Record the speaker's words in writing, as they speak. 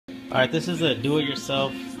Alright, this is a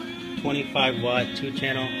do-it-yourself 25 watt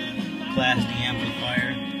 2-channel Class D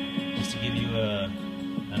amplifier. Just to give you a,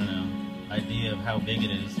 I don't know, idea of how big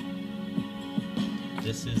it is.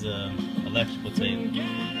 This is a electrical tape.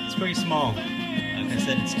 It's pretty small. Like I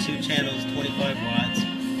said, it's 2 channels, 25 watts.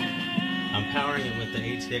 I'm powering it with the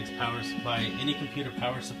ATX power supply. Any computer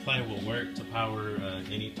power supply will work to power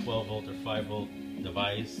any 12 volt or 5 volt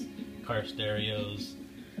device, car stereos,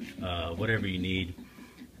 whatever you need.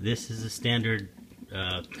 This is a standard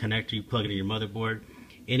connector you plug into your motherboard.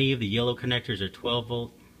 Any of the yellow connectors are 12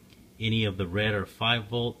 volt. Any of the red are 5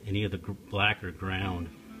 volt. Any of the black are ground.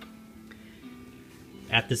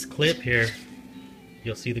 At this clip here,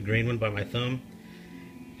 you'll see the green one by my thumb.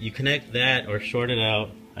 You connect that or short it out.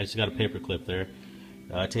 I just got a paper clip there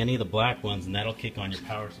to any of the black ones, and that'll kick on your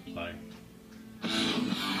power supply. You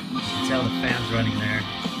can tell the fan's running there.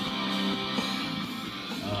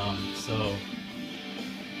 So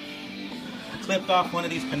I clipped off one of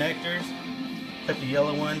these connectors, clipped the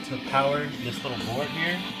yellow one to power this little board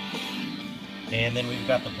here, and then we've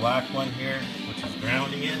got the black one here, which is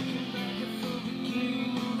grounding it.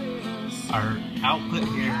 Our output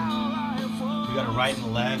here, we got a right and a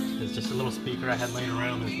left. It's just a little speaker I had laying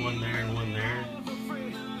around. There's one there and one there.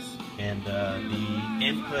 And the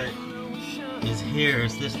input is here.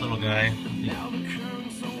 It's this little guy.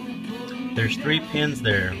 There's 3 pins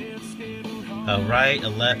there. A right, a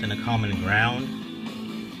left, and a common ground.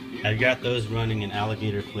 I've got those running an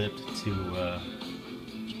alligator clipped to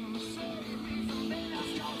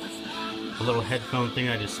a little headphone thing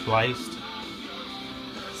I just spliced.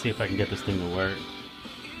 See if I can get this thing to work.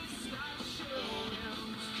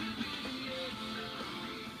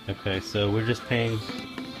 Okay, so we're just playing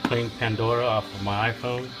Pandora off of my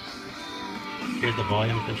iPhone. Here's the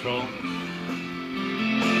volume control.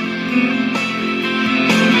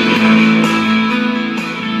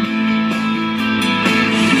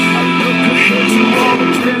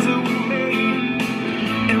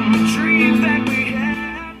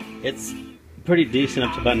 It's pretty decent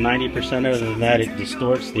up to about 90%. Other than that, it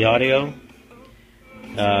distorts the audio.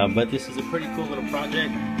 But this is a pretty cool little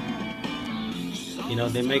project. You know,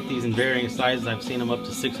 they make these in varying sizes. I've seen them up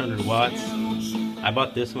to 600 watts. I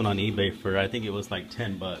bought this one on eBay for, I think it was like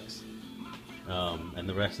 10 bucks. And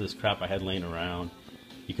the rest of this crap I had laying around.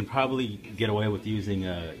 You can probably get away with using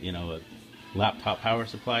a laptop power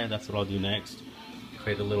supply. That's what I'll do next.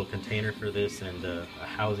 Create a little container for this and a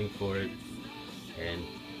housing for it, and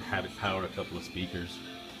have it power a couple of speakers.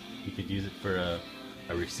 You could use it for a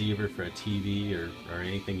receiver for a TV or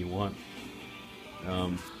anything you want.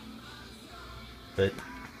 But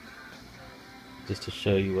just to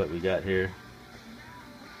show you what we got here.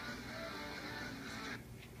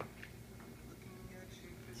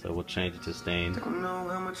 So we'll change it to stain. Don't know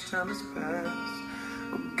how much time has passed.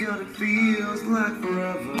 Oh God, it feels like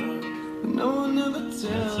forever. But no one ever tells.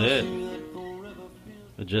 That's it.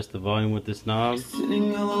 Adjust the volume with this knob.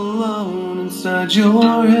 Sitting all alone inside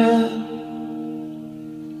your head.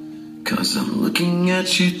 'Cause I'm looking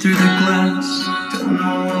at you through the glass. Don't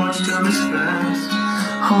know how much time has passed.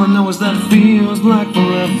 All I know is that it feels like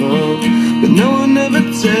forever. But no one ever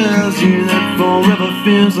tells you that forever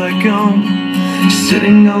feels like home.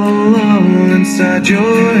 Sitting all alone inside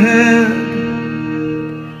your head.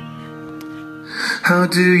 How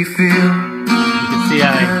do you feel? You can see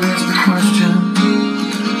That is the question.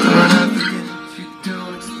 But I forget you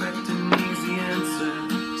don't expect an easy answer.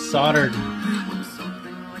 soldered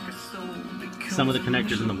some of the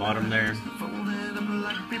connectors in the bottom there.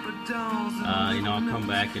 I'll come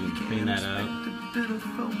back and clean that up.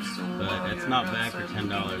 But it's not bad for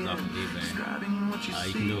 $10 off of eBay.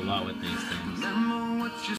 You can do a lot with these things.